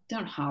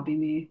 Don't hobby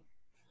me.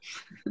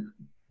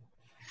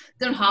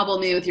 Don't hobble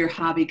me with your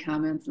hobby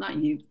comments. Not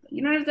you.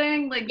 You know what I'm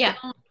saying? Like, yeah,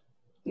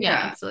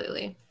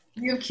 absolutely.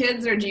 Do you have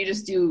kids, or do you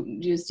just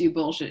do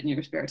bullshit in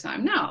your spare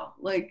time? No,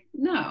 like,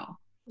 no.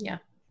 Yeah.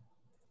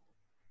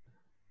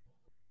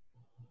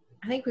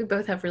 I think we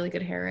both have really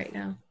good hair right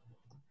now.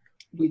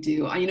 We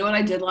do. You know what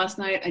I did last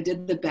night? I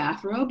did the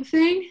bathrobe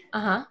thing.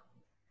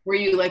 Where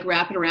you like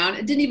wrap it around.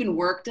 It didn't even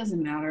work.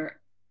 Doesn't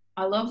matter.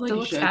 I love like. It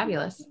looks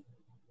fabulous.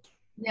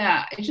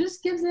 Yeah, it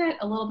just gives it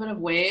a little bit of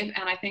wave,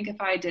 and I think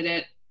if I did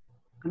it,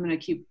 I'm gonna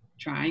keep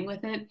trying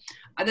with it.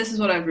 This is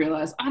what I've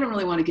realized. I don't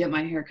really want to get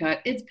my hair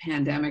cut. It's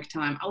pandemic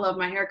time. I love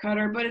my hair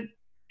cutter, but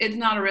it's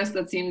not a risk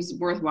that seems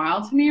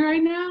worthwhile to me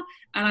right now.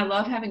 And I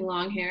love having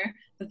long hair.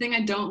 The thing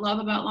I don't love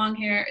about long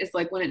hair is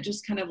like when it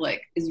just kind of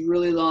like is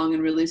really long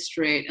and really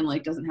straight and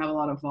like doesn't have a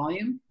lot of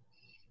volume.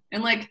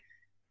 And like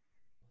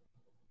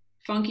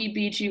funky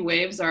beachy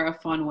waves are a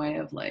fun way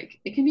of like,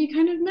 it can be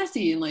kind of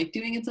messy and like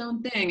doing its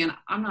own thing. And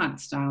I'm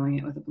not styling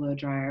it with a blow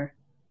dryer.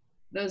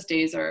 Those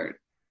days are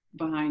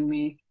behind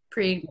me.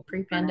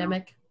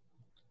 Pre-pandemic.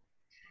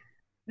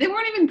 They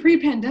weren't even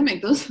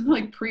pre-pandemic. Those were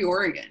like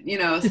pre-Oregon, you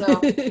know,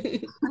 so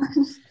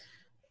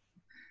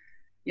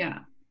yeah.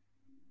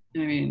 I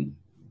mean.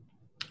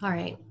 All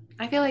right.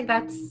 I feel like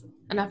that's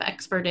enough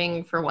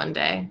experting for one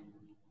day.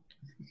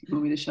 You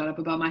want me to shut up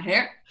about my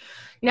hair?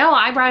 No,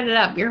 I brought it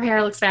up. Your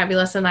hair looks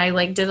fabulous, and I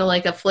like did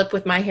a flip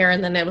with my hair,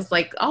 and then it was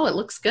like, oh, it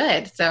looks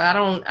good. So I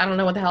don't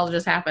know what the hell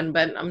just happened,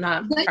 but I'm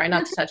not Is that trying your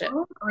not to touch it.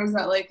 or is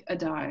that like a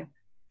dye?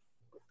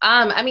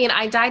 I mean,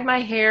 I dyed my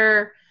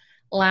hair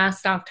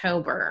last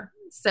October,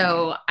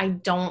 so I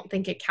don't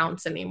think it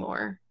counts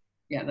anymore.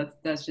 Yeah,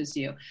 that's just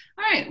you. All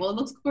right. Well, it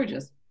looks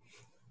gorgeous.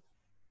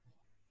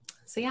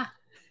 So yeah.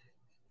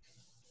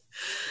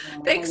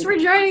 Thanks for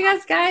joining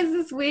us, guys,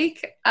 this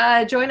week.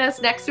 Join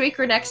us next week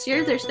or next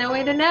year. There's no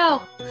way to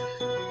know.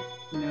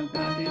 No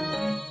goddamn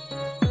way.